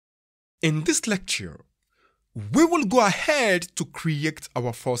In this lecture, we will go ahead to create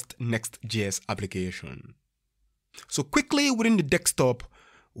our first Next.js application. So quickly within the desktop,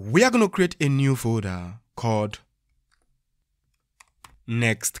 we are going to create a new folder called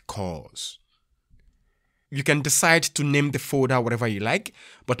Next course. You can decide to name the folder whatever you like,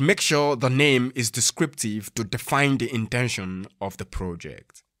 but make sure the name is descriptive to define the intention of the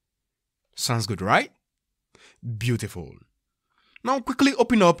project. Sounds good, right? Beautiful. Now quickly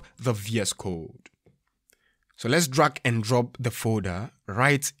open up the VS Code. So let's drag and drop the folder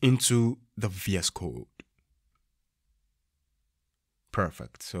right into the VS Code.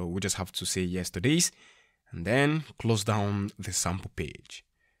 Perfect. So we just have to say yes to this and then close down the sample page.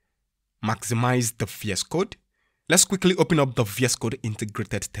 Maximize the VS Code. Let's quickly open up the VS Code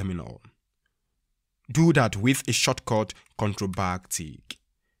integrated terminal. Do that with a shortcut Ctrl+backtick.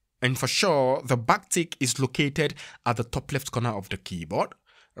 And for sure, the backtick is located at the top left corner of the keyboard,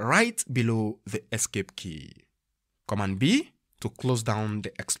 right below the escape key. Command B to close down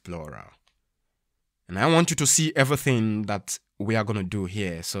the Explorer. And I want you to see everything that we are going to do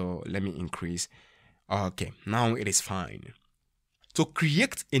here. So let me increase. Okay, now it is fine. To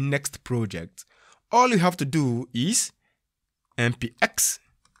create a next project, all you have to do is npx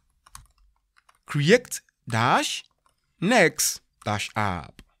create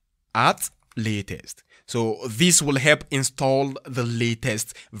 -next-app at latest. So this will help install the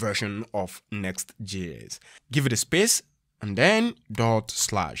latest version of Next.js. Give it a space and then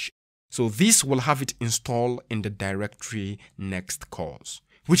 /. So this will have it installed in the directory next course,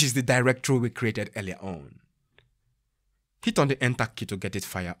 which is the directory we created earlier on. Hit on the enter key to get it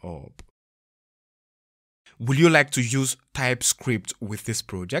fired up. Will you like to use TypeScript with this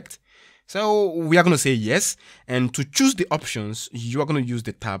project? So we are going to say yes. And to choose the options, you are going to use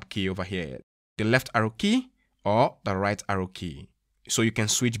the tab key over here, the left arrow key or the right arrow key. So you can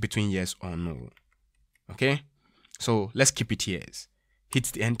switch between yes or no. Okay. So let's keep it yes. Hit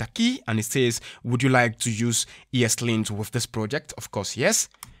the enter key and it says, would you like to use ESLint with this project? Of course, yes.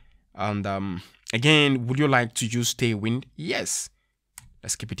 And again, would you like to use Tailwind? Yes.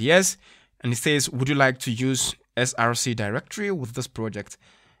 Let's keep it yes. And it says, would you like to use src directory with this project?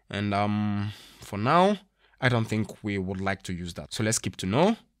 And for now, I don't think we would like to use that. So let's keep to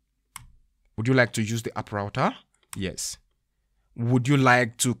no. Would you like to use the app router? Yes. Would you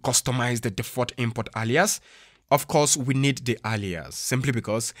like to customize the default import alias? Of course, we need the alias simply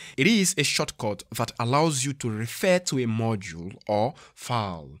because it is a shortcut that allows you to refer to a module or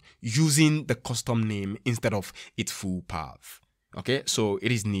file using the custom name instead of its full path. Okay, so it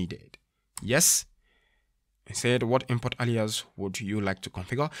is needed. Yes. I said, what import alias would you like to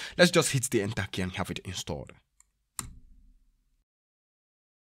configure? Let's just hit the enter key and have it installed.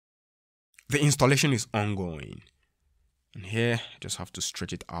 The installation is ongoing. And here, I just have to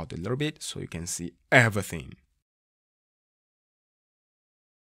stretch it out a little bit so you can see everything.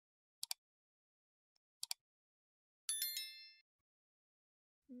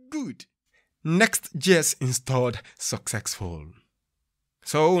 Good. Next.js installed successful.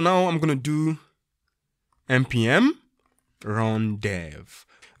 So now I'm going to do npm run dev.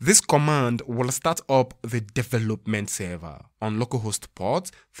 This command will start up the development server on localhost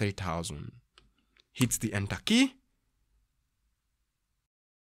port 3000. Hit the enter key.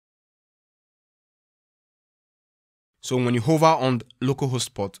 So when you hover on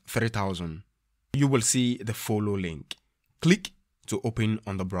localhost port 3000, you will see the follow link. Click to open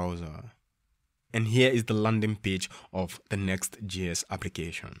on the browser. And here is the landing page of the Next.js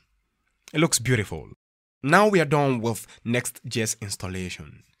application. It looks beautiful. Now we are done with Next.js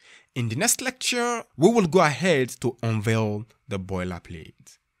installation. In the next lecture, we will go ahead to unveil the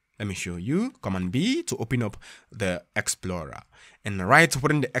boilerplate. Let me show you. Command B to open up the Explorer. And right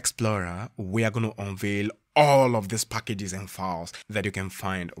within the Explorer, we are going to unveil all of these packages and files that you can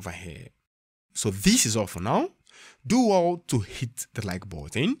find over here. So this is all for now. Do well to hit the like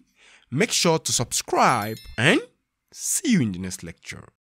button. Make sure to subscribe and see you in the next lecture.